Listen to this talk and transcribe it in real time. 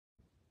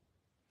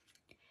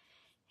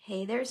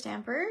Hey there,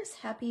 Stampers.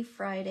 Happy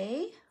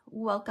Friday.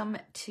 Welcome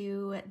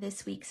to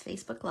this week's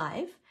Facebook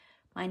Live.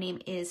 My name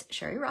is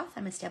Sherry Roth.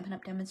 I'm a Stampin'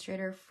 Up!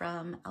 Demonstrator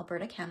from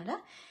Alberta, Canada,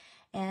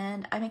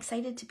 and I'm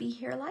excited to be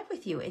here live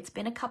with you. It's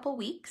been a couple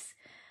weeks.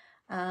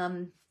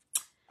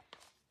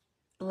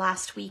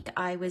 Last week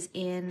I was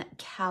in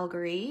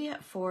Calgary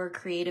for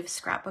Creative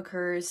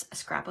Scrapbookers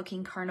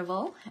Scrapbooking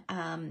Carnival,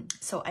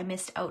 so I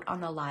missed out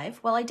on the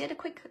live. Well, I did a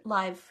quick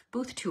live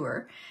booth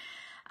tour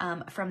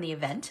from the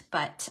event,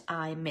 but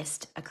I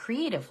missed a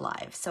creative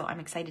live, so I'm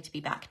excited to be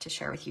back to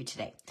share with you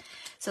today.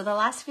 So the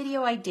last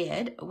video I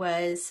did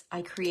was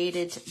I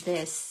created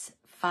this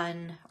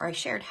fun, or I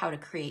shared how to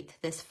create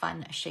this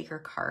fun shaker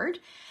card.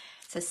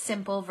 It's a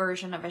simple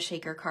version of a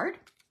shaker card.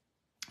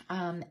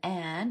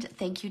 And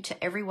thank you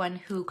to everyone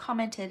who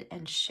commented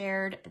and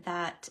shared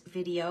that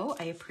video.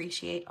 I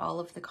appreciate all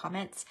of the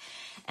comments.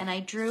 And I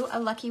drew a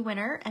lucky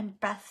winner, and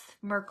Beth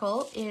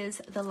Merkel is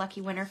the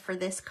lucky winner for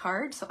this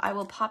card. So I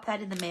will pop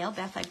that in the mail.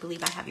 Beth, I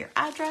believe I have your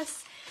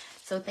address.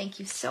 So thank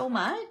you so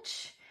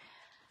much.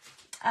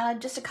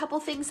 Just a couple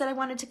things that I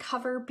wanted to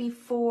cover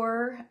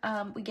before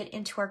we get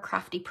into our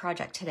crafty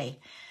project today.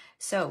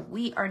 So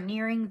we are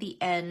nearing the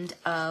end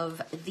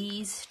of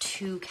these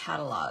two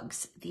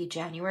catalogs, the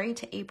January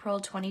to April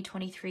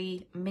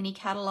 2023 mini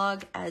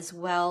catalog, as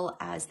well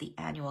as the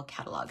annual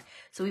catalog.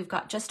 So we've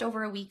got just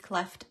over a week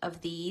left of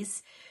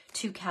these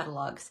two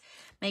catalogs.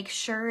 Make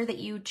sure that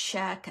you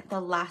check the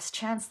last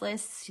chance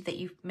lists, that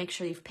you make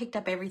sure you've picked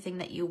up everything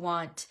that you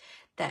want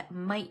that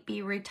might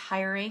be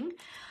retiring,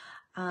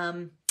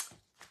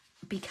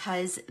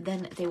 because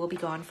then they will be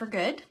gone for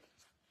good.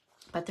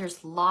 But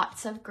there's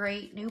lots of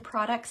great new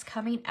products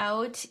coming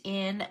out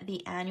in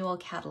the annual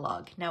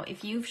catalog. Now,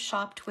 if you've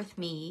shopped with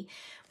me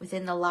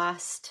within the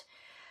last,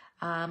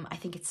 I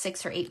think it's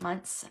 6 or 8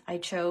 months I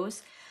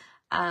chose,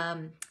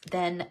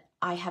 then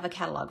I have a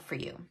catalog for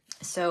you.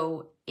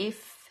 So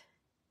if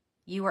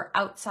you are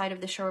outside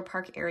of the Sherwood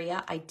Park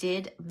area, I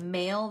did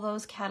mail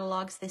those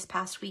catalogs this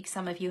past week.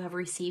 Some of you have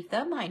received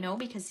them, I know,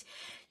 because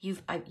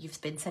you've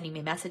been sending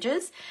me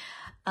messages.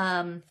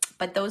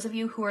 But those of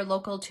you who are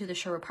local to the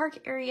Sherwood Park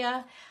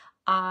area,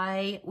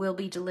 I will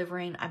be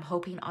delivering, I'm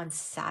hoping, on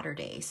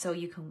Saturday. So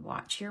you can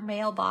watch your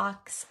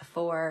mailbox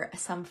for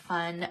some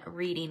fun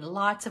reading.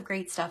 Lots of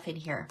great stuff in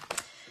here.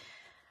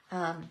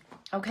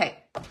 Okay,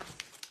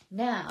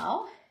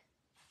 now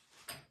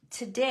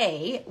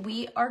today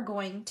we are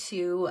going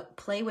to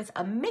play with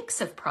a mix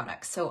of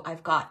products. So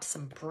I've got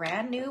some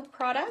brand new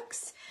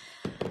products.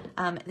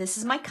 This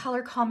is my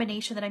color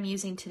combination that I'm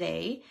using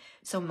today.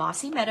 So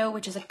Mossy Meadow,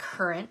 which is a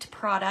current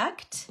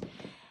product,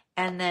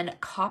 and then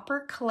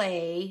Copper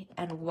Clay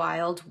and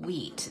Wild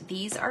Wheat.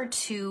 These are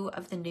two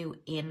of the new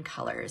in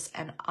colors,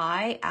 and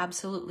I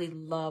absolutely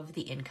love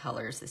the in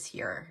colors this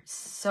year.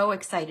 So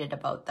excited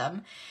about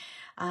them.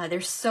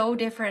 They're so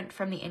different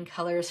from the in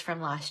colors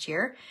from last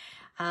year.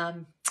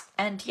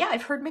 And yeah,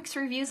 I've heard mixed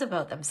reviews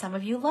about them. Some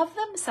of you love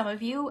them. Some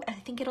of you, I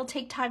think it'll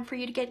take time for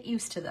you to get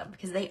used to them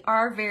because they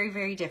are very,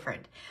 very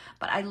different.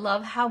 But I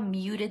love how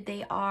muted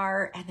they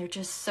are, and they're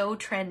just so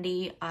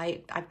trendy.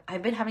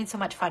 I've been having so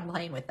much fun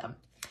playing with them.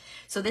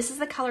 So this is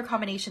the color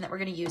combination that we're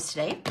going to use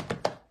today.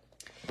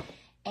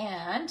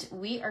 And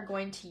we are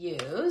going to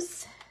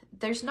use,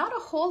 there's not a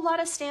whole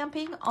lot of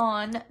stamping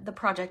on the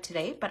project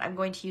today, but I'm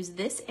going to use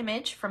this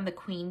image from the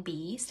Queen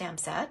Bee stamp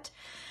set.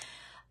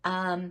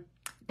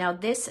 Now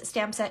this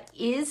stamp set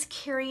is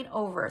carrying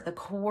over. The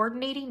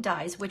coordinating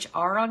dies, which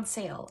are on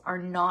sale, are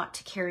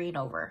not carrying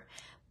over.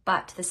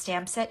 But the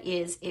stamp set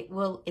is,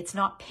 it's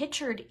not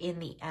pictured in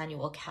the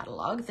annual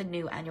catalog, the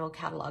new annual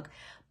catalog,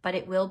 but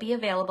it will be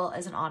available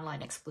as an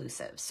online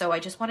exclusive. So I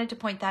just wanted to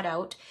point that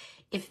out.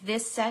 If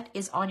this set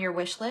is on your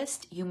wish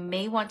list, you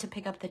may want to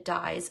pick up the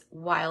dies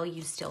while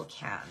you still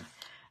can.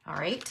 All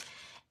right.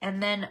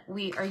 And then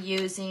we are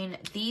using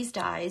these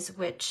dies,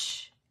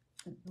 which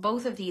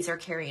both of these are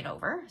carrying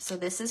over. So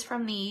this is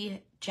from the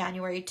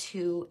January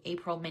to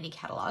April mini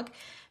catalog.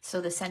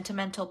 So the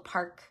Sentimental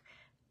Park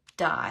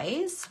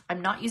dies.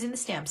 I'm not using the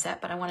stamp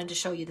set, but I wanted to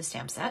show you the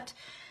stamp set.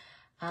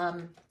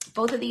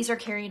 Both of these are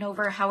carrying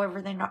over.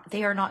 However,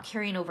 they are not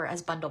carrying over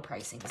as bundle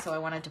pricing. So I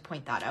wanted to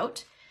point that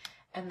out.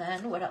 And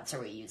then what else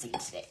are we using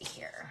today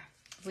here?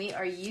 We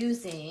are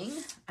using,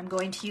 I'm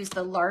going to use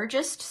the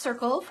largest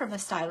circle from the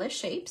Stylish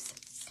Shapes.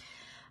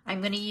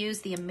 I'm going to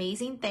use the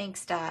Amazing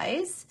Thanks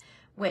dies,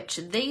 which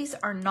these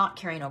are not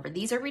carrying over.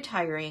 These are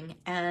retiring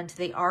and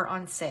they are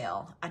on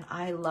sale. And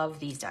I love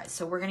these dies.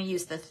 So we're going to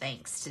use the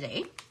Thanks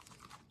today.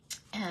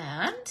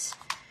 And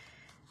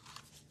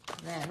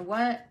then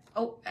what?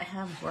 Oh,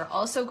 we're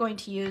also going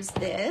to use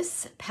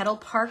this Petal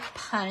Park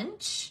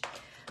Punch,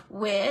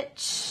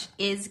 which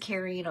is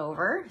carrying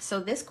over. So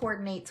this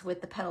coordinates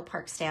with the Petal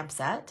Park stamp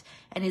set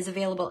and is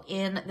available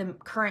in the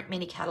current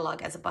mini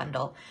catalog as a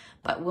bundle,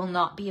 but will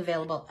not be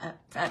available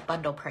at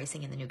bundle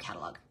pricing in the new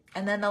catalog.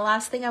 And then the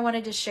last thing I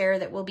wanted to share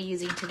that we'll be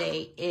using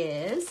today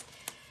is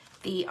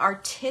the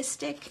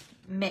Artistic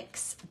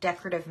Mix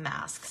Decorative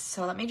Masks.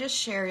 So let me just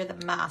share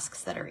the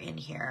masks that are in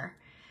here.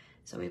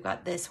 So we've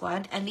got this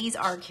one, and these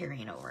are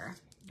carrying over.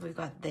 We've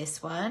got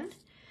this one,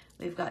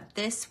 We've got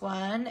this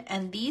one,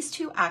 and these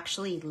two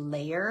actually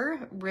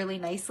layer really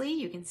nicely.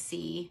 You can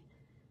see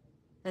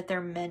that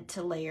they're meant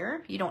to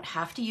layer. You don't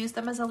have to use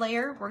them as a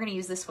layer. We're gonna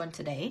use this one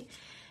today.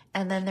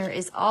 And then there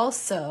is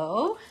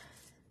also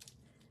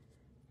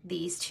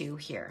these two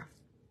here.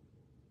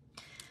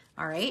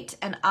 All right,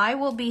 and I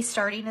will be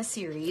starting a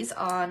series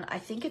on, I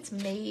think it's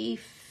May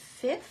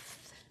 5th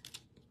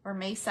or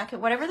May 2nd,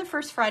 whatever the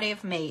first Friday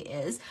of May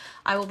is.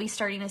 I will be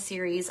starting a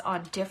series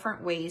on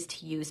different ways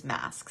to use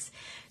masks.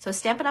 So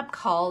Stampin' Up!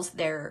 Calls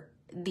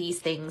these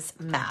things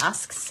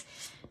masks.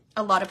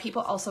 A lot of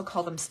people also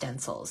call them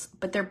stencils,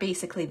 but they're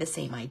basically the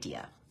same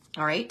idea.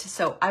 All right,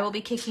 so I will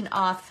be kicking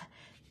off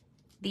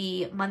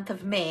the month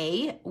of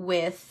May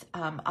with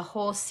a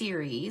whole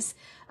series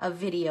of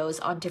videos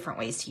on different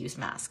ways to use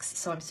masks.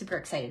 So I'm super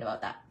excited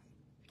about that.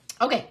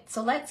 Okay,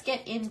 so let's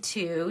get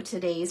into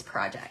today's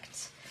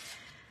project.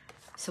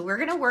 So we're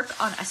gonna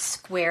work on a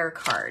square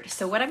card.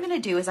 So what I'm gonna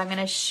do is I'm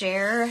gonna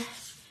share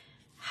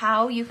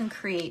how you can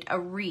create a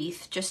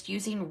wreath just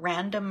using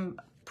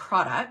random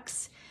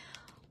products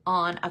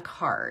on a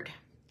card,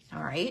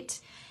 all right?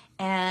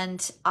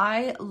 And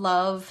I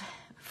love,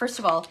 first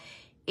of all,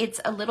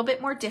 it's a little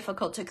bit more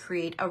difficult to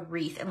create a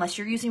wreath unless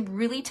you're using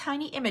really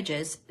tiny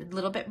images, a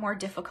little bit more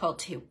difficult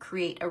to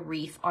create a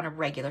wreath on a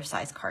regular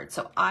size card.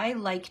 So I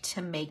like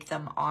to make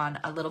them on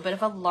a little bit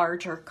of a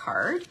larger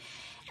card,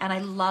 and I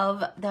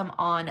love them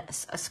on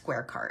a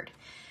square card.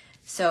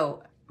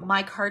 So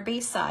my card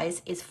base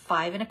size is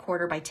 5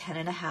 1/4 by 10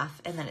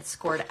 1/2, and then it's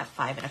scored at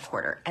 5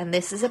 1/4. And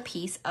this is a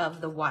piece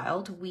of the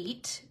wild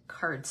wheat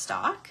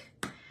cardstock.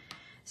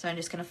 So I'm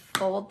just gonna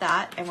fold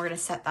that and we're gonna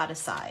set that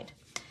aside.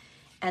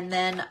 And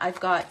then I've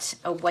got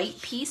a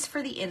white piece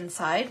for the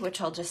inside, which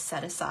I'll just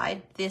set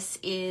aside. This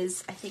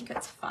is, I think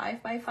it's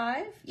 5 by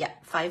 5. Yeah,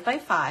 5 by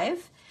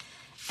 5.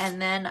 And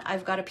then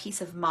I've got a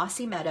piece of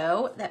Mossy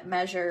Meadow that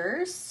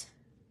measures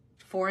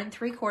 4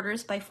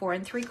 3/4 by 4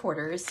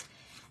 3/4,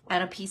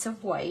 and a piece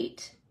of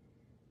white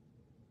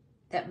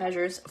that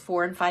measures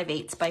 4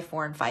 5/8 by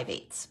 4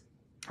 5/8.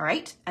 All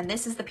right, and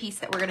this is the piece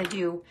that we're gonna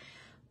do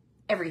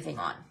everything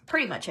on,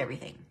 pretty much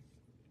everything.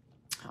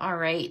 All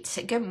right,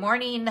 good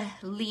morning,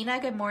 Lena.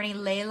 Good morning,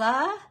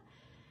 Layla.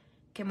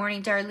 Good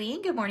morning,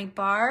 Darlene. Good morning,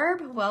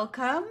 Barb.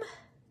 Welcome.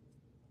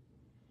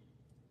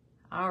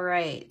 All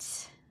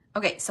right.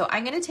 Okay, so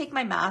I'm gonna take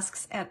my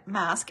mask and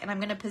I'm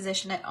gonna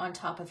position it on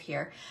top of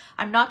here.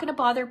 I'm not gonna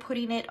bother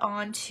putting it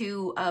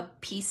onto a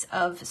piece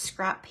of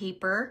scrap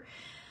paper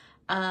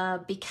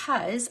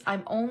because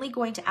I'm only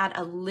going to add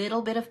a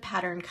little bit of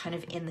pattern kind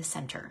of in the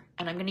center.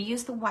 And I'm gonna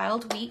use the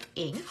Wild Wheat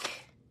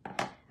ink.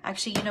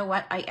 Actually, you know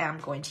what? I am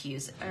going to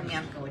use it. I'm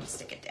going to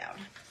stick it down.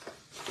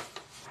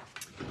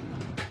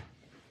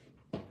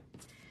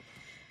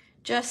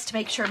 Just to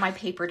make sure my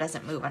paper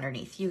doesn't move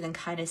underneath. You can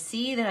kind of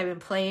see that I've been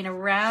playing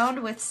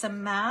around with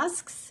some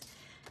masks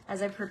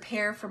as I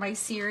prepare for my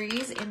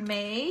series in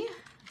May.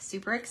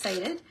 Super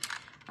excited.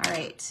 All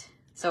right,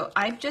 so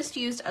I've just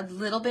used a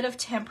little bit of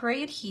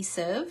temporary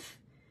adhesive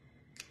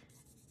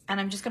and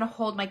I'm just gonna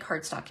hold my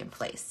cardstock in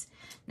place.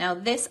 Now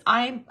this,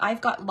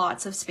 I've got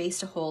lots of space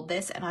to hold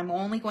this and I'm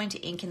only going to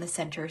ink in the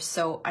center,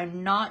 so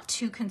I'm not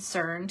too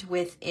concerned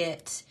with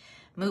it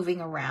moving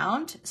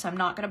around, so I'm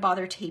not gonna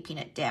bother taping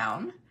it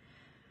down.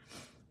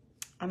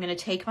 I'm gonna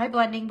take my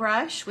blending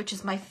brush, which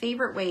is my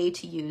favorite way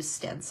to use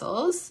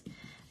stencils.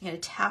 I'm gonna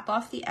tap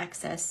off the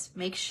excess,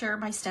 make sure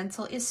my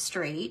stencil is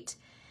straight,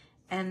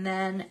 and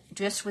then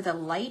just with a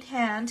light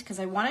hand, because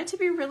I want it to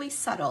be really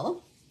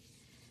subtle,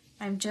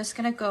 I'm just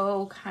gonna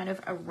go kind of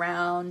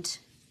around.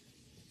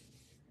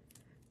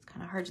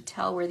 Kind of hard to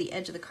tell where the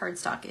edge of the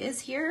cardstock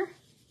is here.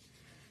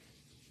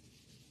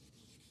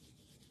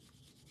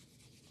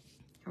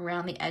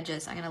 Around the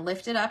edges. I'm gonna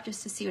lift it up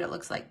just to see what it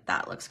looks like.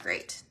 That looks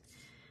great.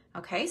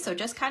 Okay, so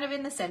just kind of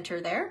in the center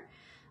there.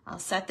 I'll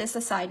set this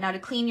aside. Now to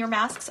clean your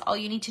masks, all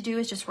you need to do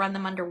is just run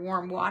them under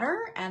warm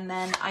water, and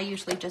then I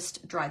usually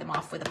just dry them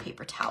off with a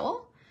paper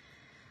towel.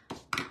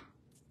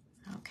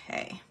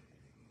 Okay,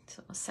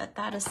 so we'll set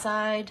that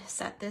aside,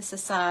 set this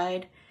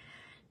aside.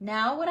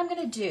 Now what I'm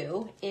gonna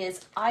do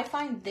is, I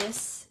find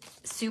this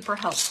super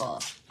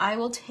helpful. I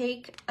will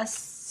take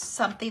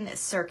something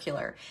that's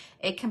circular.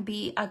 It can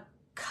be a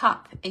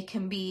cup, it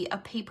can be a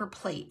paper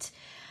plate,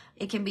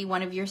 it can be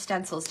one of your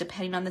stencils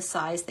depending on the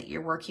size that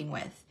you're working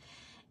with.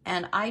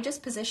 And I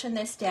just position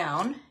this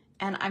down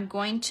and I'm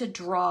going to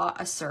draw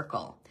a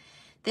circle.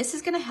 This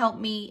is gonna help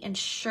me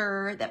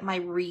ensure that my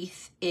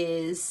wreath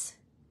is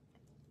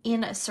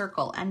in a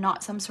circle and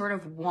not some sort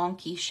of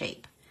wonky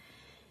shape.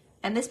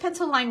 And this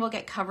pencil line will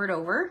get covered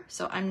over,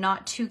 so I'm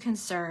not too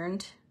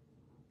concerned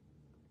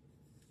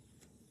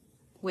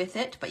with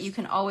it, but you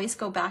can always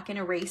go back and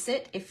erase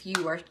it if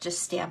you are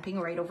just stamping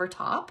right over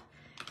top.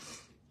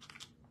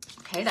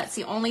 Okay, that's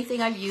the only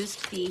thing I've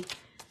used the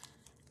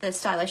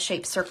stylish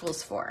shape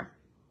circles for.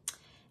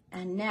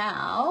 And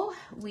now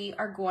we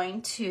are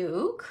going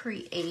to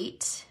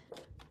create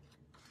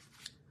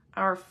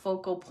our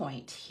focal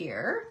point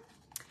here.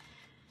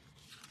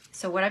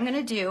 So what I'm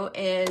gonna do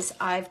is,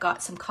 I've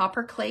got some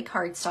copper clay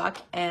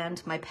cardstock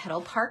and my Petal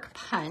Park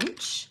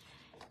punch,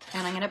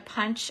 And I'm going to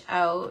punch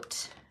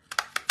out,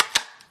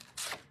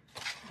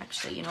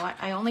 actually, you know what?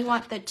 I only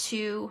want the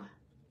two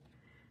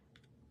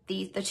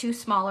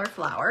smaller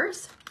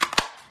flowers.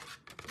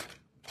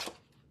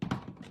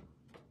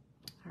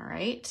 All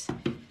right.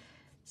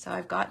 So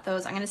I've got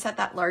those. I'm going to set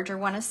that larger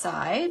one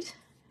aside.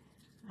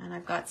 And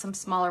I've got some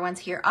smaller ones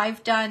here.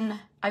 I've done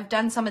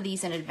some of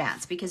these in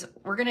advance because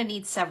we're going to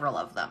need several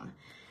of them.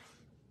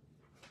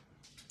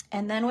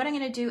 And then what I'm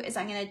going to do is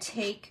I'm going to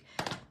take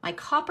my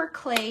copper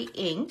clay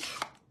ink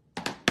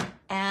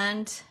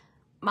and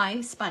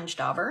my sponge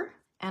dauber,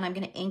 and I'm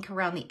going to ink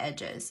around the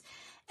edges.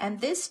 And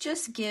this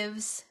just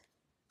gives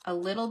a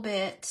little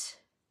bit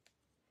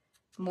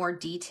more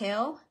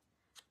detail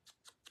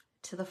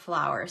to the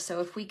flower. So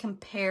if we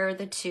compare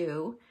the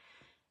two,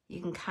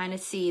 you can kind of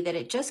see that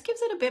it just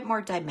gives it a bit more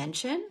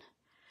dimension.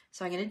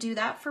 So I'm going to do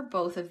that for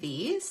both of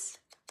these,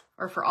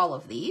 or for all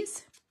of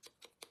these.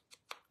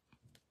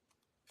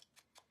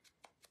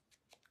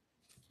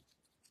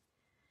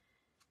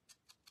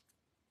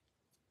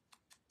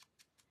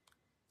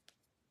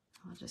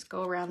 I'll just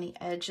go around the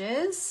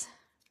edges.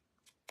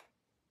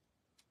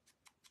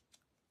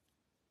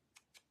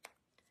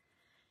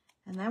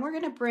 And then we're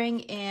going to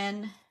bring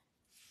in,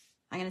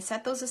 I'm going to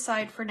set those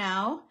aside for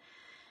now.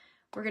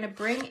 We're going to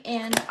bring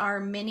in our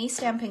mini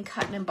Stampin'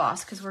 Cut and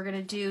Emboss because we're going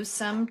to do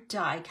some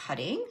die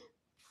cutting.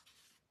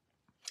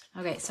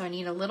 Okay, so I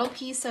need a little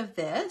piece of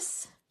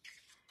this.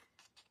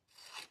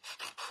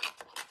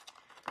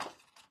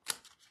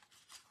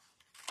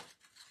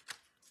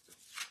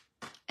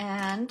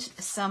 And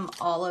some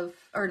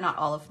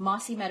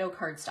Mossy Meadow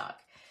cardstock.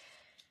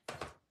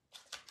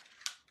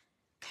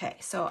 Okay,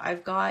 so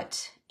I've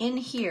got in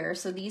here,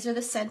 so these are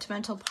the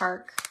Sentimental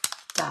Park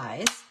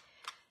dies.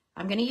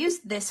 I'm going to use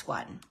this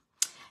one.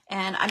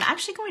 And I'm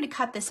actually going to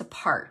cut this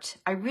apart.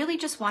 I really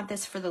just want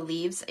this for the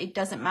leaves. It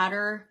doesn't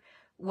matter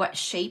what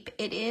shape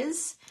it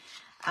is.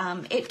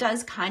 It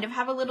does kind of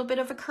have a little bit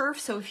of a curve.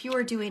 So if you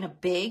are doing a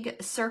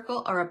big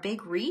circle or a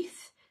big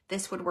wreath,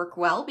 this would work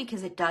well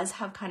because it does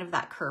have kind of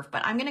that curve.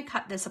 But I'm going to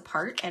cut this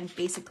apart and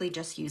basically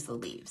just use the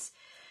leaves.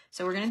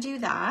 So we're going to do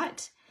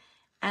that.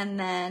 And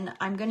then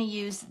I'm going to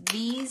use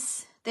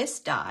this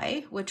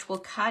die, which will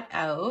cut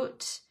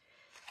out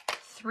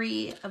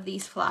 3 of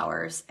these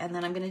flowers. And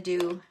then I'm going to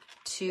do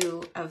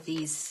 2 of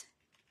these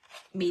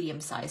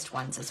medium-sized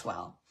ones as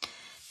well.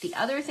 The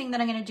other thing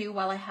that I'm going to do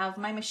while I have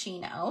my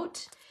machine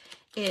out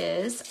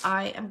is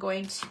I am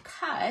going to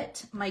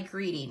cut my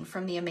greeting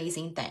from the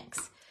Amazing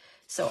Thanks.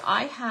 So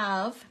I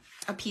have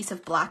a piece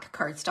of black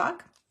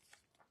cardstock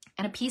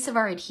and a piece of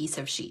our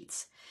adhesive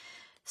sheets.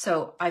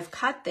 So I've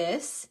cut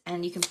this,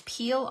 and you can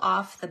peel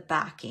off the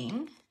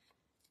backing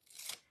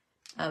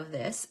of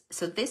this.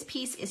 So this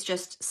piece is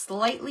just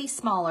slightly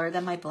smaller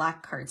than my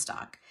black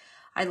cardstock.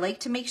 I like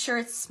to make sure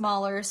it's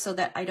smaller so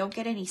that I don't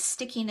get any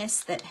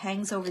stickiness that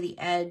hangs over the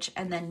edge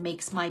and then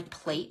makes my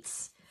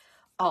plates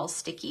all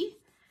sticky.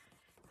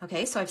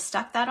 Okay, so I've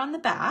stuck that on the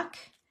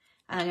back,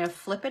 and I'm going to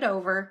flip it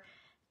over,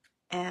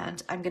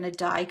 and I'm going to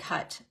die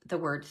cut the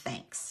word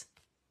thanks.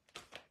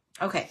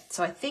 Okay,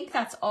 so I think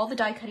that's all the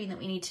die cutting that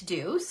we need to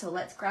do. So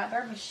let's grab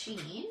our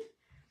machine.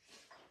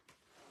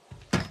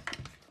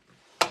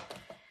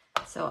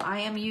 So I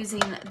am using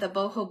the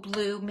Boho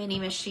Blue mini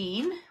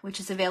machine, which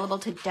is available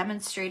to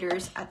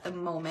demonstrators at the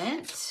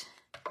moment.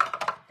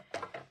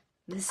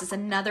 This is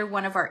another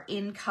one of our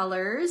in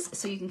colors.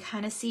 So you can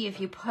kind of see if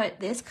you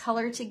put this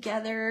color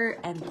together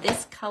and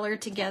this color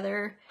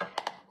together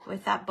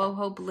with that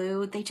Boho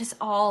Blue, they just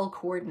all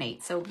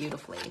coordinate so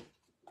beautifully.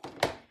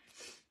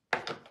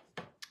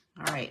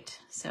 All right,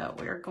 so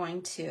we're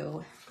going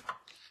to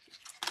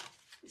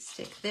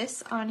stick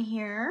this on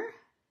here,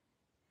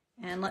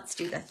 and let's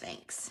do the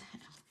thanks.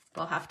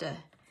 We'll have to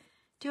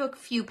do a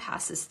few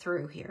passes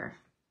through here.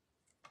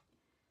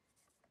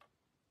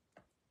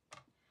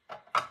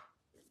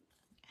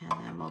 And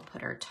then we'll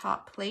put our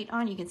top plate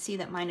on. You can see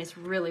that mine is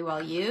really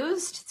well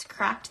used. It's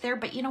cracked there,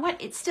 but you know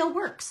what? It still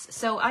works.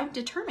 So I'm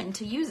determined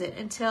to use it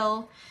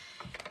until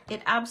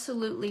it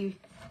absolutely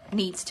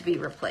needs to be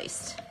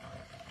replaced.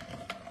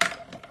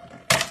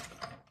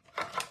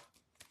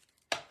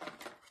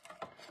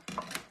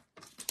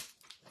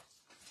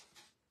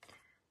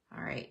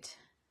 All right,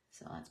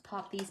 so let's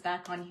pop these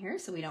back on here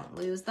so we don't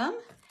lose them.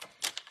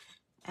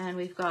 And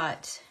we've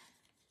got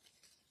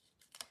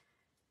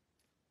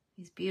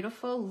these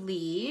beautiful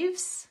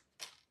leaves.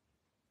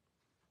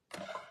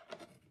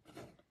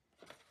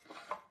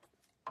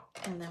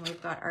 And then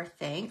we've got our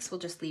thanks. We'll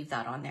just leave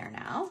that on there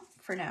now,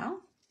 for now.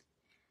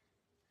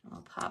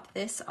 We'll pop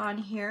this on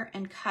here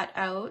and cut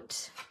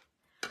out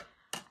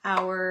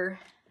our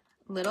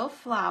little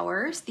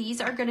flowers.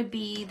 These are going to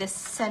be the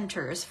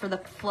centers for the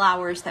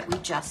flowers that we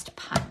just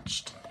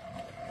punched.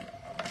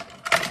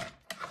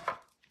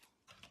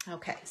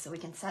 Okay, so we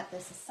can set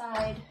this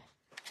aside.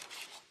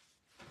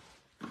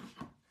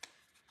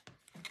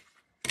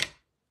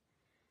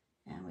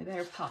 And we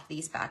better pop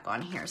these back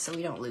on here so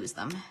we don't lose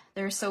them.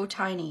 They're so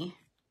tiny.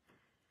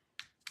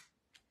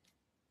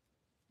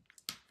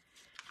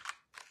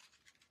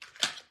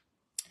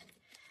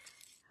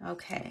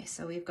 Okay,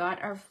 so we've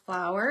got our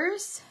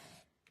flowers.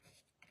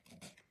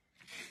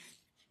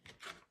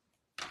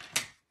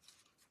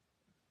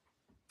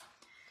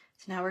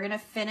 So now we're gonna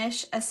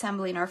finish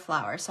assembling our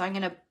flower. So I'm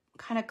gonna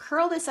kind of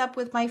curl this up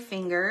with my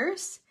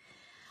fingers.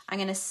 I'm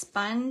gonna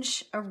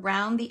sponge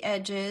around the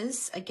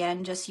edges,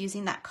 again, just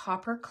using that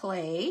copper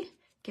clay,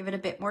 give it a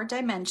bit more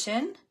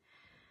dimension.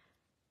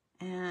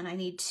 And I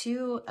need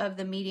 2 of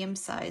the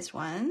medium-sized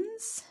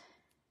ones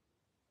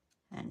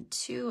and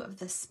 2 of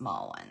the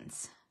small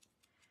ones.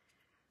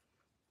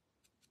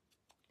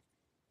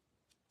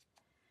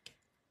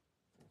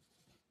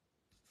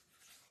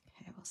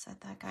 Okay, we'll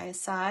set that guy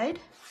aside.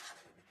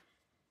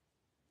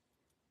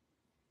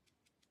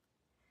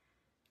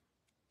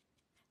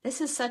 This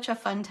is such a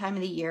fun time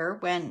of the year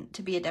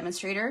to be a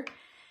demonstrator,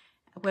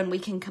 when we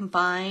can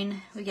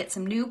combine, we get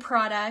some new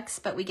products,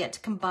 but we get to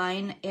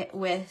combine it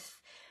with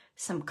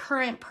some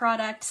current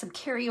product, some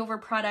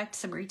carryover product,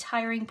 some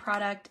retiring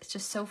product. It's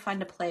just so fun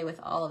to play with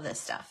all of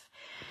this stuff.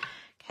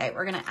 Okay,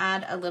 we're gonna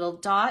add a little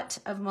dot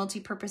of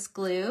multi-purpose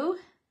glue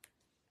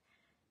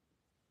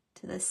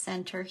to the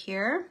center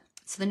here.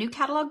 So the new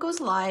catalog goes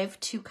live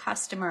to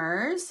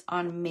customers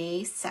on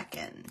May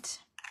 2nd.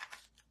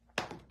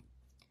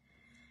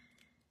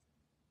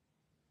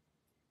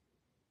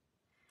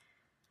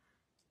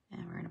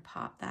 And we're gonna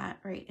pop that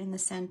right in the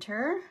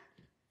center.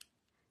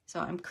 So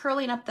I'm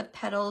curling up the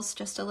petals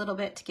just a little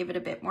bit to give it a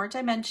bit more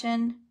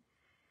dimension.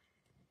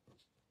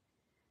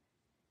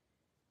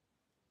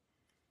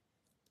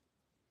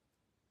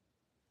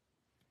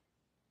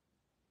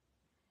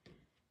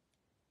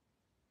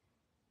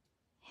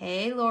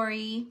 Hey,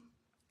 Lori.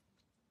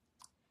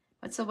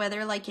 What's the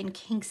weather like in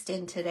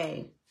Kingston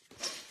today?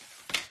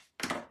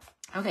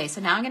 Okay,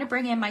 so now I'm gonna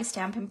bring in my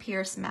Stampin'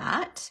 Pierce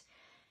mat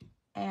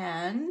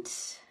and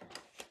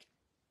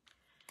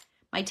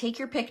my Take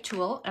Your Pick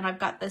tool, and I've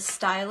got the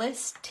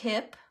stylus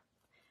tip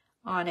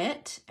on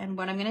it. And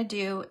what I'm gonna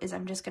do is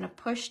I'm just gonna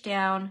push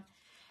down,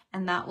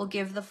 and that will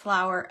give the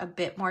flower a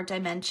bit more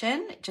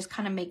dimension. It just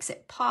kind of makes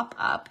it pop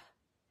up.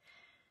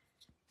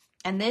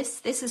 And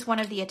this is one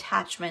of the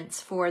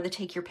attachments for the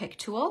Take Your Pick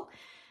tool.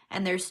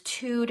 And there's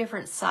 2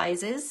 different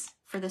sizes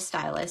for the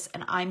stylus,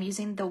 and I'm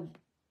using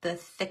the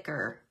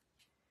thicker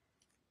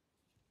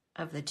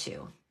of the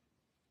 2.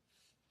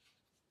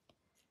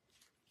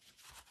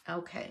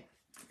 Okay.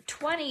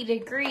 20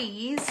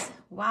 degrees.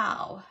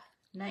 Wow,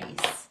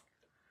 nice.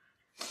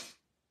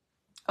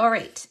 All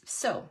right,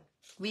 so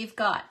we've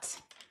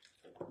got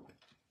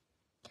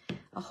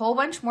a whole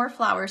bunch more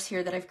flowers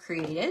here that I've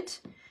created,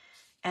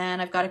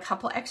 and I've got a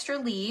couple extra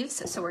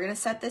leaves, so we're gonna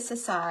set this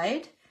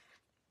aside.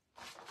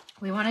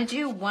 We wanna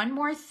do one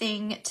more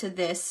thing to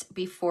this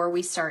before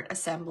we start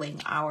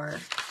assembling our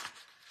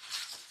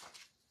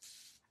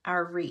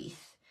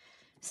wreath.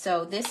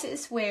 So this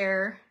is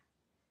where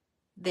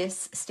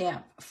this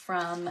stamp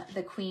from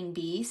the Queen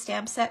Bee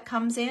stamp set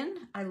comes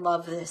in. I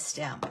love this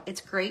stamp. It's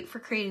great for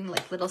creating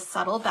like little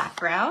subtle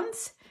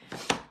backgrounds.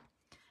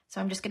 So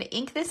I'm just going to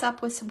ink this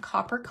up with some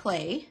copper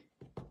clay,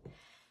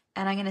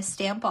 and I'm going to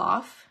stamp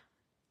off.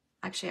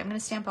 Actually, I'm going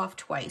to stamp off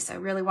twice. I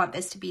really want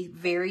this to be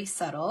very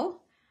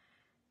subtle.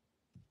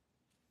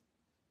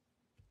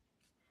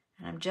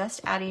 And I'm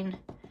just adding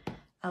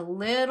a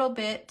little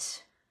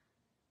bit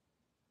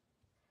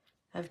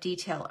of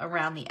detail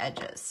around the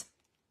edges.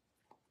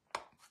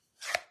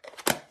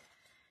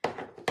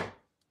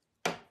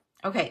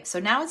 Okay, so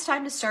now it's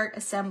time to start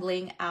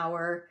assembling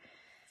our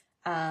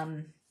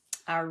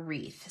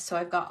wreath. So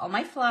I've got all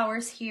my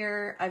flowers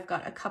here. I've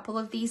got a couple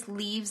of these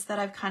leaves that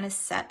I've kind of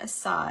set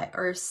aside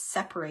or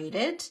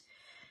separated,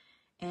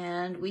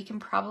 and we can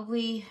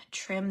probably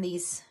trim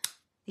these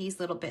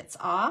little bits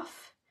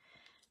off,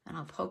 and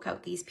I'll poke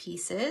out these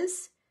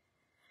pieces.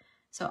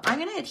 So I'm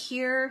going to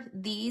adhere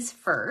these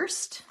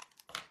first,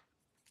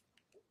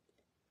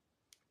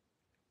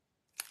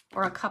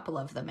 or a couple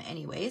of them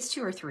anyways,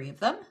 2 or 3 of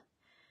them.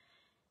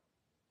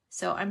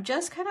 So I'm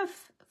just kind of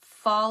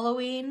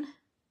following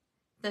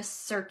the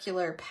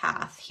circular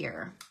path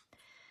here.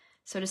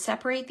 So to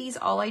separate these,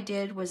 all I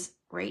did was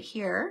right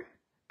here,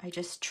 I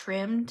just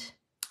trimmed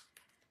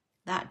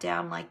that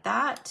down like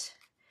that.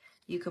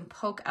 You can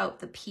poke out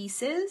the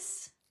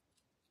pieces.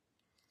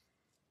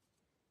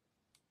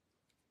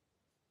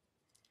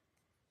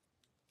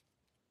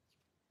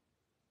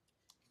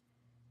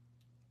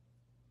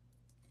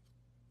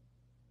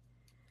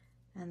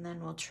 And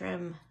then we'll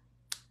trim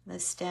the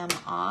stem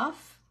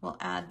off. We'll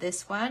add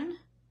this one.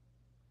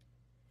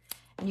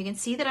 And you can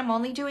see that I'm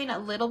only doing a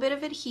little bit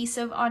of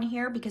adhesive on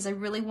here because I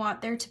really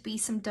want there to be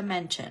some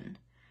dimension.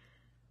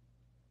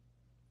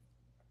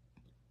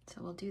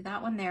 So we'll do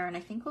that one there, and I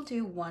think we'll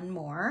do one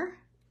more.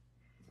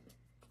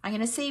 I'm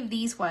gonna save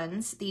these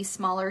ones, these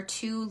smaller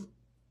 2-leaf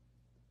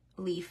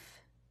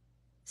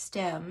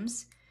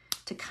stems,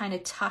 to kind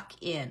of tuck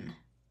in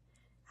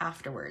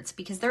afterwards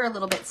because they're a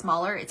little bit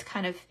smaller. It's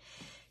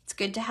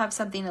good to have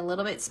something a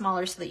little bit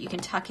smaller so that you can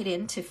tuck it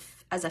in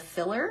as a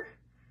filler.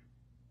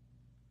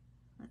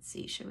 Let's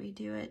see, should we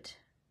do it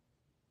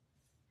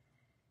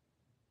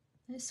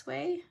this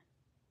way?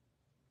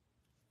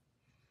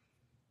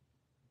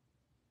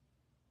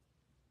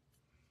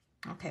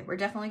 Okay, we're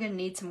definitely gonna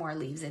need some more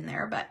leaves in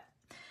there, but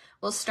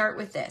we'll start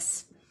with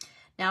this.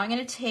 Now I'm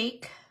gonna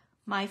take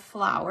my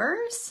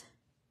flowers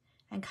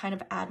and kind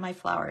of add my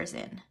flowers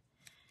in.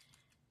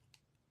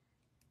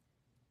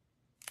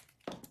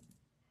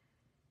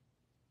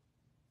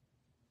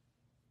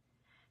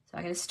 So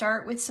I'm gonna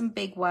start with some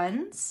big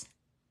ones.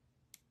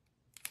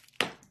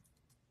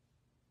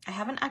 I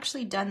haven't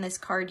actually done this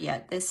card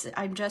yet.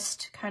 I'm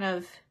just kind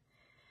of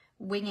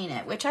winging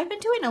it, which I've been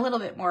doing a little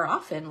bit more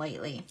often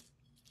lately.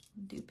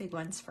 Do big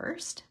ones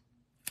first.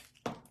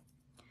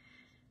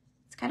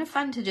 It's kind of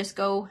fun to just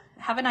go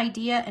have an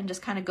idea and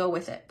just kind of go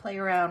with it, play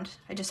around.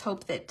 I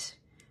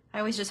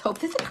always just hope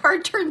that the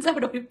card turns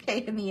out okay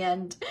in the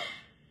end.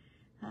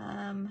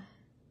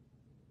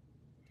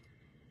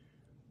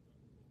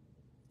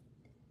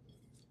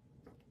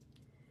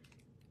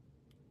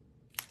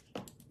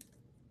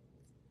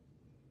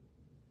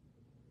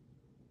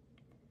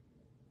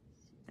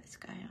 This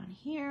guy on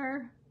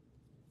here.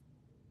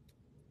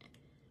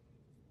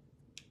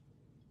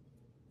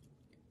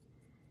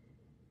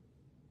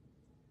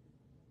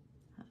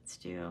 Let's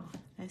do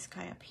this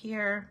guy up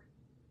here.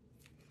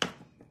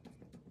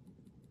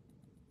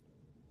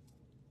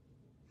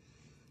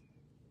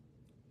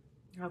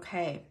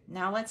 Okay,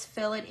 now let's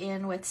fill it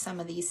in with some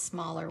of these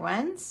smaller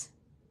ones.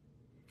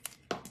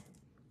 So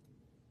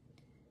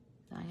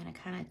I'm gonna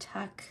kind of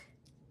tuck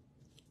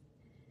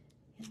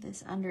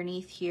this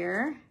underneath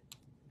here,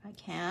 if I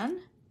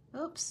can.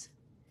 Oops.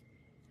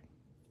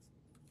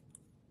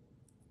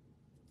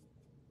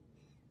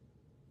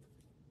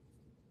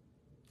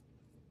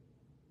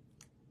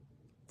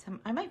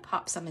 I might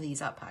pop some of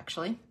these up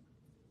actually.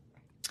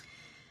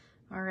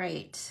 All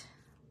right,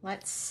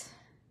 let's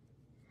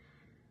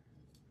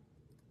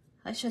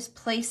just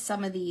place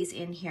some of these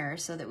in here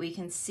so that we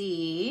can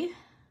see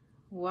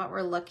what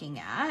we're looking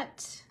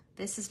at.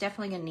 This is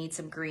definitely gonna need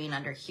some green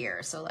under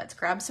here. So let's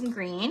grab some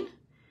green.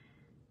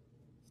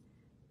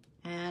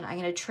 And I'm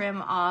gonna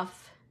trim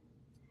off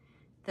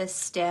the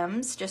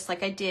stems just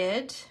like I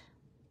did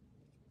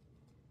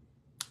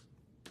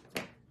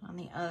on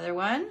the other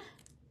one.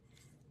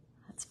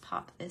 Let's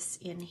pop this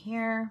in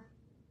here.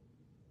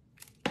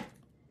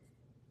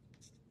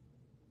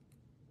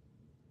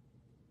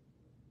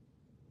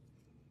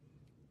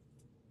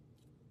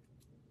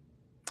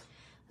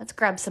 Let's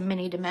grab some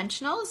mini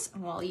dimensionals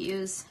and we'll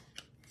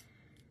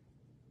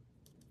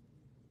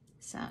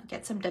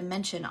get some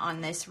dimension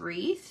on this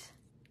wreath.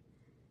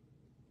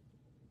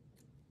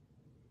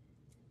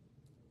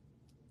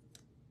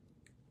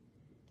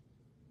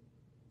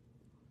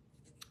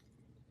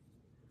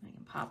 I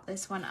can pop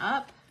this one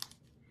up.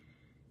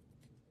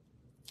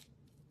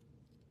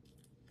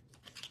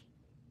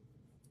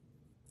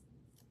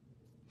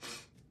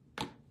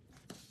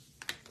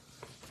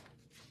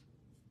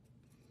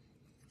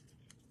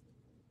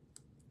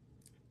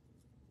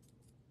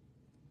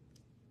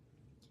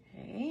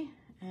 Okay,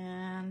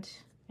 and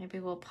maybe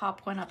we'll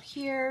pop one up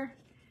here.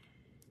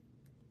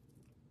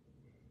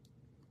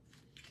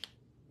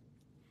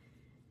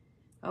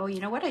 Oh, you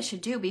know what I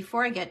should do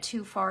before I get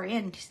too far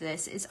into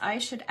this is I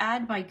should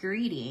add my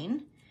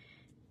greeting,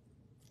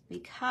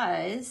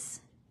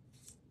 because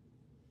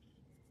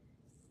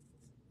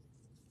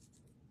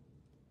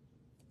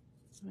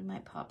we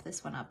might pop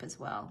this one up as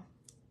well.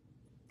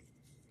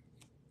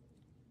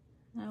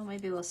 No,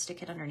 maybe we'll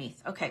stick it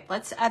underneath. Okay,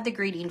 let's add the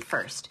greeting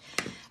first.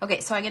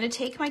 Okay, so I'm gonna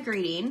take my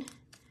greeting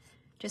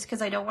just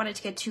because I don't want it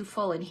to get too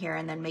full in here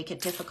and then make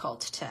it difficult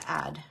to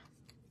add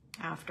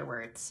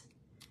afterwards.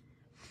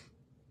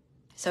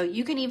 So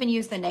you can even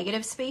use the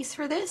negative space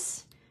for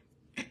this.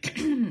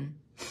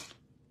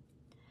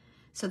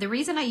 So the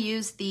reason I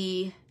use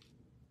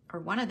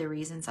one of the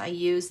reasons I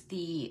use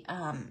the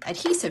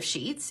adhesive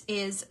sheets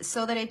is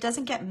so that it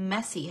doesn't get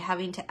messy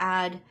having to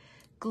add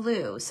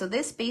glue. So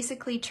this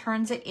basically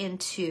turns it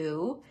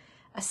into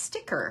a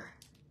sticker.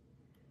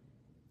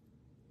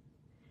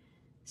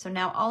 So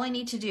now all I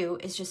need to do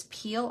is just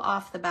peel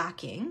off the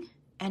backing,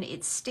 and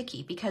it's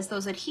sticky because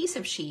those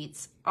adhesive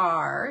sheets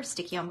are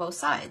sticky on both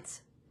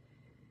sides.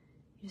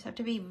 You just have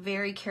to be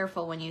very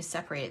careful when you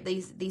separate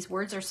it. These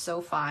words are so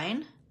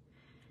fine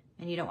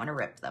and you don't want to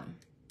rip them.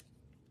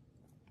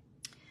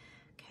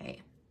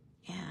 Okay,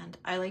 and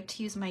I like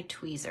to use my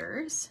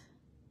tweezers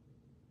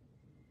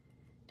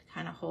to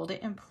kind of hold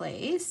it in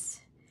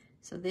place.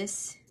 So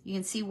this, you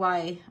can see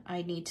why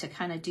I need to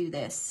kind of do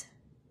this.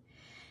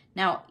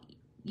 Now,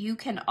 you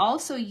can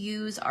also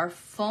use our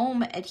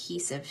foam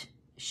adhesive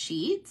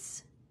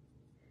sheets,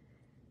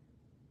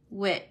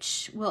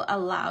 which will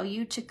allow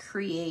you to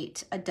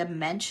create a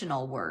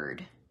dimensional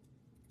word.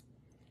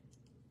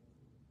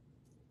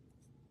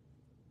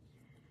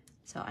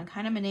 So I'm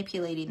kind of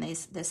manipulating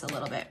this a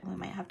little bit. We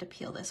might have to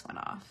peel this one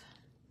off.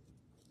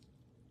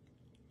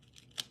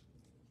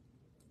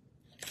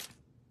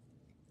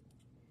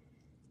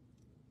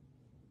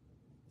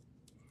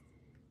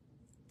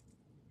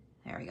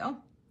 There we go.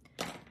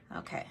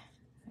 Okay,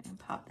 I'm gonna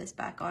pop this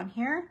back on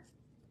here.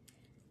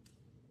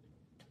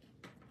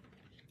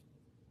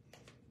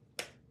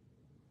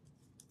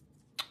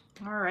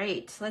 All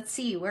right, let's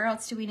see, where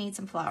else do we need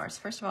some flowers?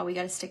 First of all, we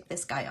got to stick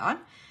this guy on.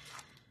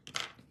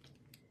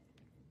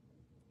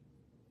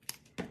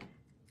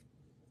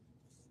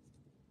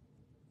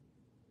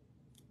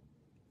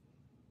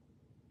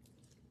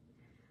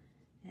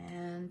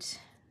 And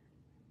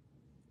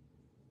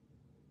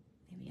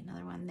maybe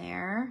another one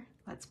there.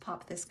 Let's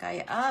pop this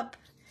guy up.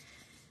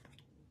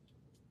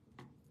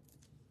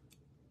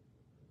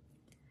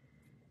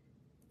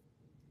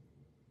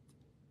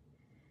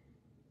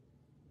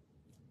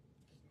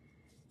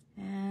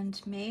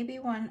 And maybe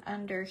one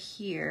under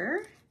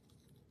here.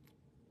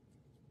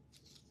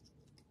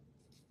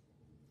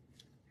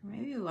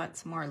 Maybe we want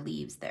some more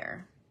leaves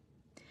there.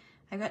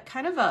 I've got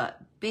kind of a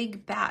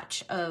big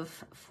batch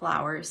of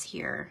flowers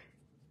here.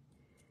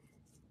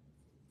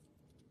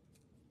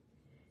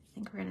 I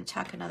think we're going to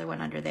tuck another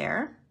one under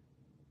there.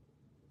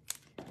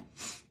 So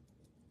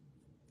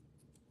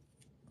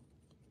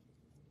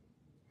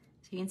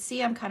you can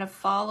see I'm kind of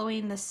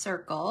following the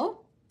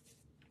circle.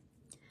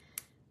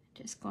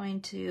 Just going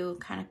to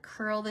kind of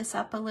curl this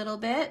up a little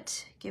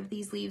bit, give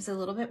these leaves a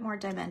little bit more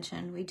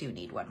dimension. We do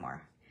need one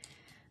more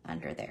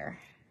under there.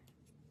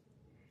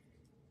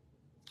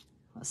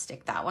 We'll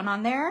stick that one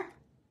on there.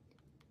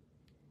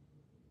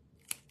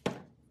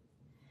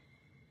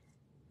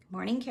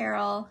 Morning,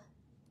 Carol.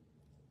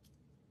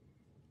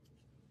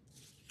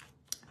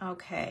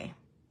 Okay,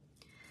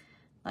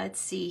 let's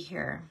see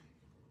here.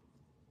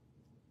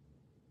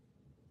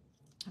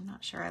 I'm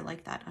not sure I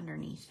like that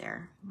underneath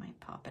there. I might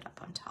pop it up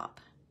on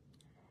top.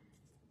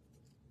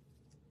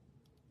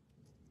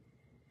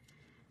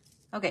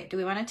 Okay, do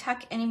we want to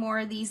tuck any more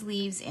of these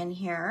leaves in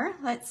here?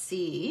 Let's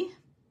see.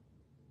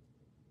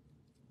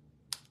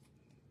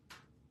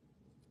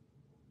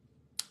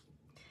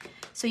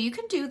 So you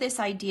can do this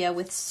idea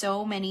with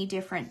so many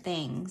different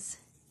things.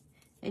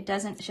 It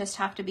doesn't just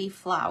have to be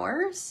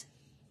flowers.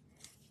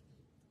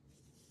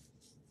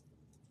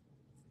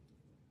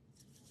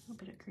 A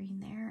little bit of green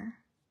there.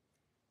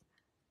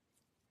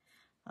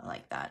 I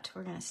like that.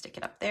 We're going to stick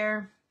it up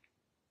there.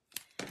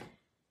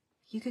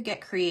 You could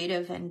get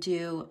creative and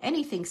do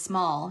anything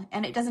small,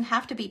 and it doesn't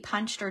have to be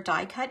punched or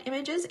die cut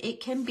images.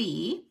 It can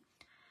be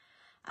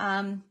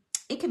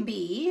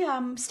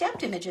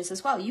stamped images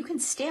as well. You can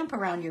stamp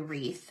around your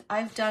wreath.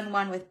 I've done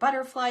one with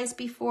butterflies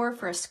before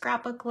for a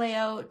scrapbook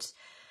layout.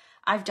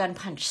 I've done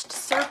punched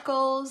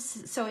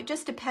circles. So it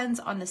just depends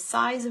on the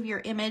size of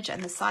your image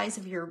and the size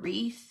of your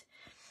wreath.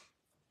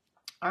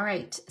 All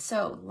right,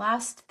 so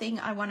last thing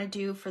I want to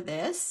do for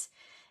this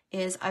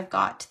is I've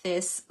got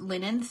this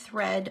linen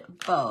thread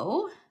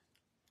bow.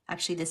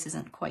 Actually, this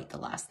isn't quite the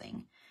last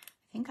thing.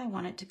 I think I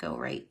want it to go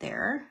right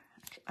there.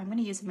 I'm going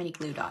to use a mini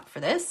glue dot for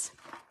this.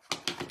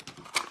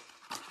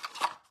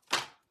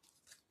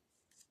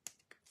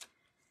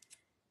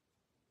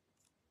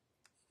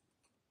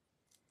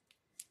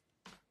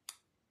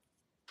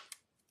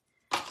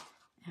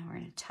 And we're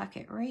going to tuck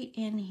it right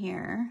in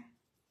here.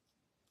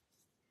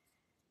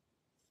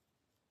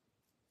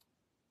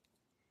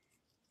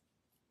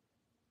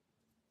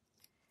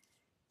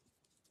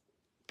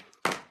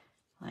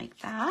 Like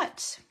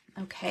that.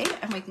 Okay,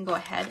 and we can go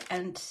ahead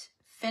and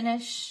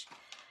finish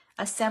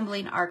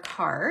assembling our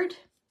card.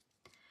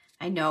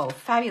 I know,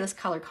 fabulous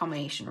color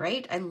combination,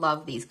 right? I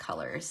love these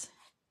colors.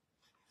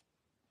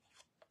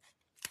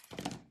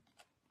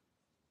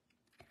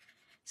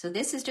 So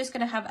this is just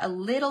going to have a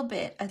little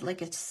bit,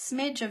 like a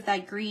smidge of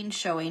that green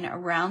showing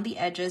around the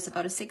edges,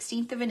 about a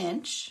 1/16 of an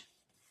inch.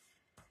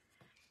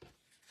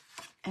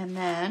 And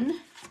then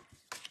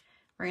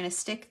we're going to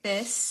stick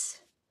this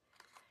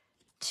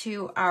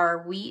to our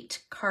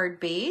wheat card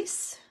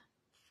base.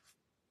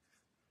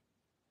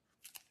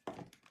 And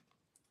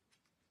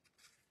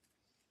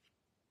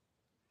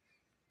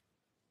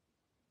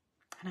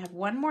I have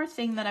one more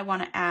thing that I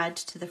want to add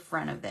to the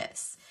front of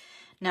this.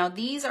 Now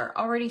these are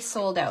already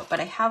sold out, but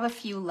I have a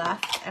few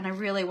left and I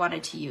really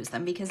wanted to use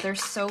them because they're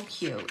so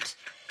cute.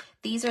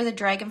 These are the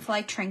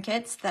dragonfly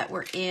trinkets that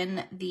were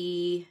in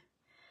the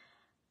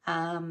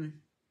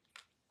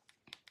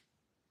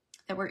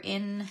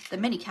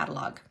mini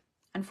catalog.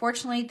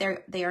 Unfortunately,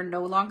 they are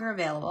no longer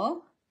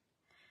available.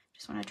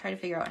 Just want to try to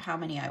figure out how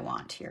many I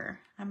want here.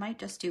 I might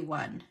just do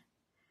one.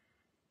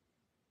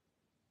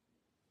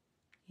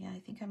 Yeah, I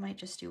think I might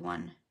just do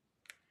one.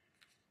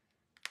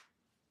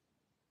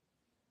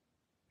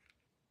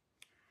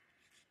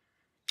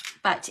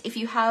 But if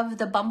you have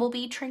the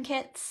bumblebee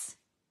trinkets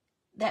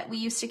that we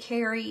used to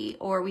carry,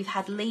 or we've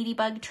had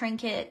ladybug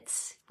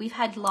trinkets, we've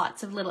had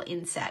lots of little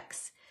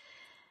insects.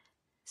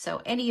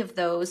 So any of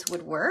those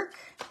would work.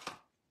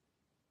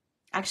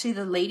 Actually,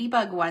 the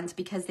ladybug ones,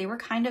 because they were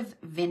kind of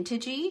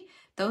vintagey,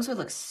 those would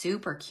look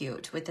super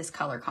cute with this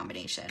color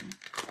combination.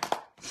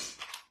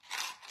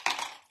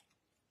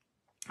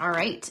 All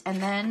right,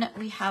 and then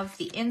we have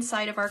the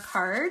inside of our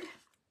card.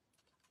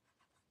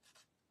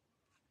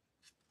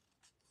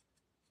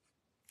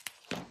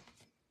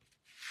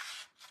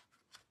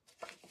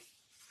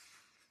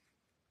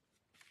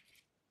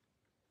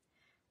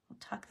 We'll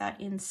tuck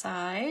that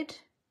inside.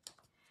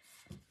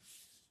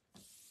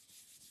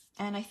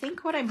 And I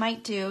think what I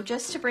might do,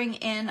 just to bring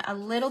in a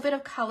little bit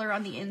of color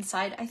on the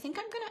inside, I think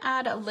I'm going to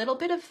add a little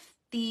bit of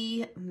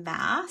the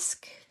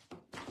mask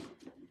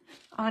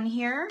on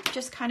here,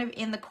 just kind of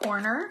in the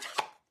corner.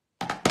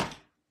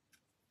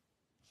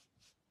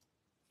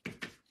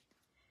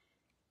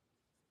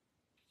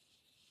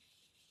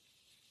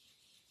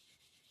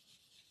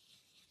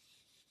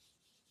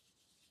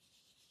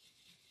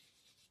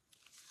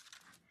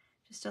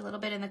 Just a little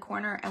bit in the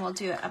corner, and we'll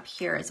do it up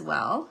here as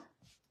well.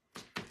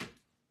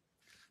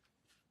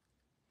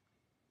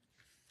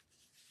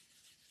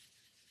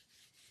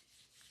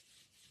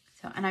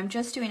 So, and I'm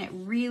just doing it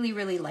really,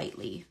 really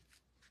lightly.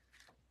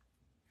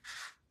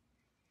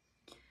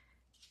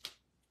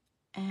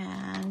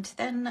 And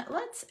then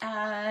let's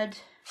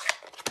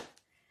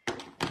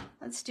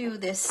do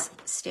this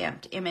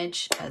stamped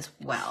image as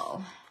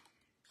well.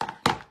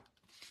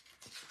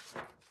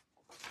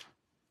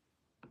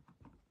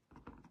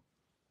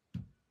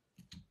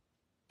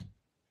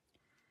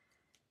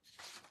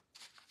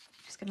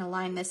 Just gonna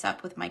line this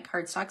up with my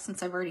cardstock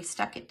since I've already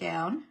stuck it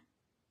down.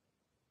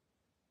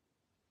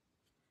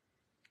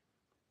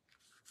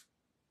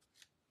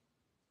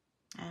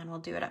 And we'll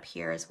do it up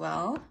here as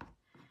well.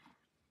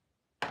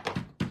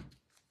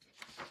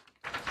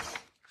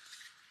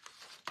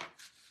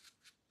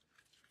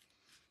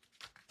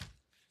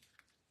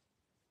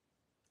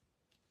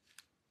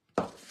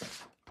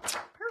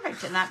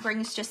 Perfect, and that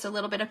brings just a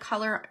little bit of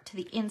color to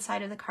the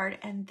inside of the card,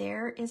 and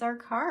there is our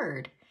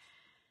card.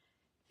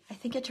 I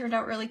think it turned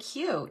out really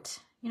cute.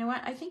 You know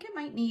what? I think it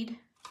might need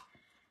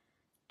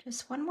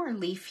just one more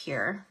leaf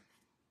here.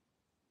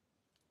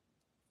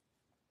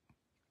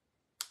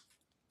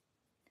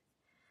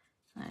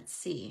 Let's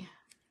see.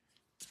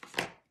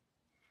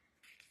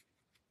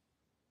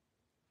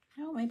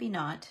 No, maybe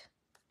not.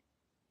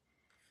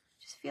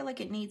 Just feel like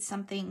it needs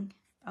something.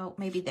 Oh,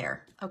 maybe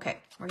there. Okay,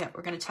 we're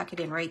going to tuck it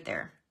in right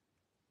there.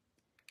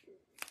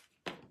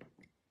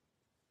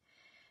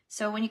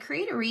 So when you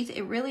create a wreath,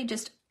 it really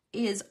just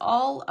is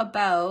all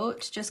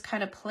about just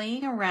kind of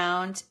playing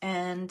around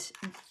and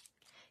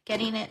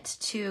getting it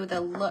to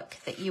the look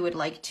that you would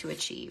like to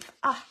achieve.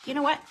 Ah, you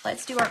know what?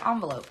 Let's do our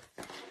envelope.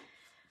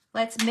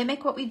 Let's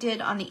mimic what we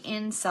did on the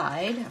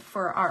inside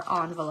for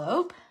our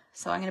envelope.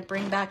 So I'm going to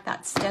bring back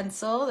that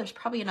stencil. There's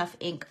probably enough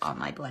ink on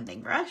my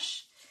blending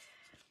brush.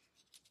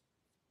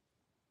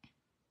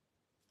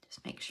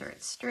 Just make sure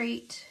it's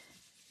straight.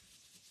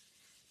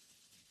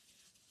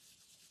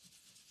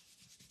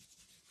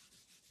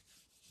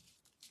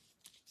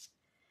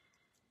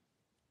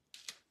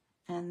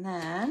 And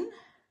then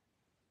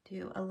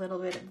do a little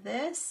bit of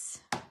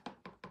this.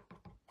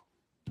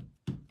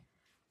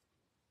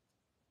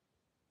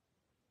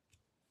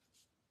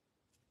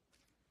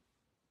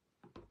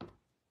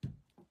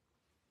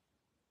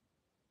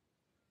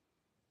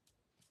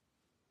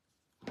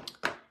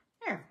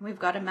 There, we've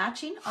got a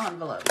matching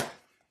envelope.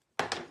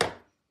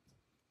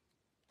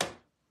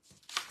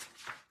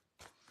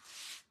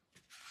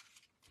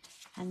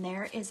 And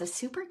there is a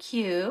super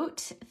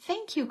cute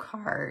thank you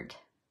card.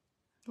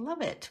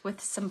 Love it,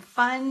 with some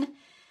fun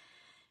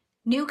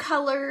new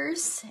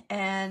colors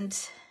and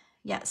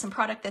yeah, some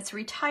product that's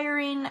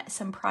retiring,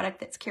 some product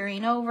that's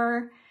carrying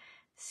over.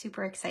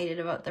 Super excited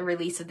about the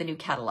release of the new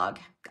catalog.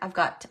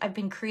 I've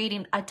been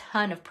creating a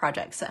ton of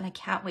projects and I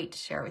can't wait to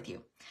share with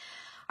you.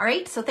 All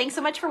right, so thanks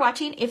so much for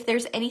watching. If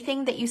there's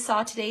anything that you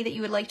saw today that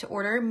you would like to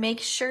order, make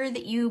sure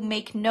that you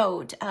make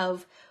note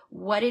of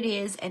what it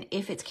is and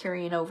if it's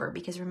carrying over,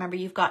 because remember,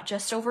 you've got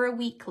just over a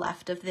week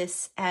left of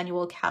this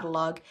annual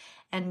catalog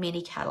and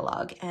mini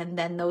catalog, and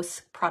then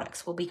those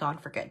products will be gone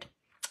for good.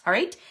 All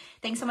right,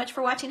 thanks so much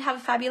for watching. Have a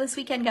fabulous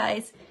weekend,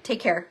 guys. Take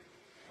care.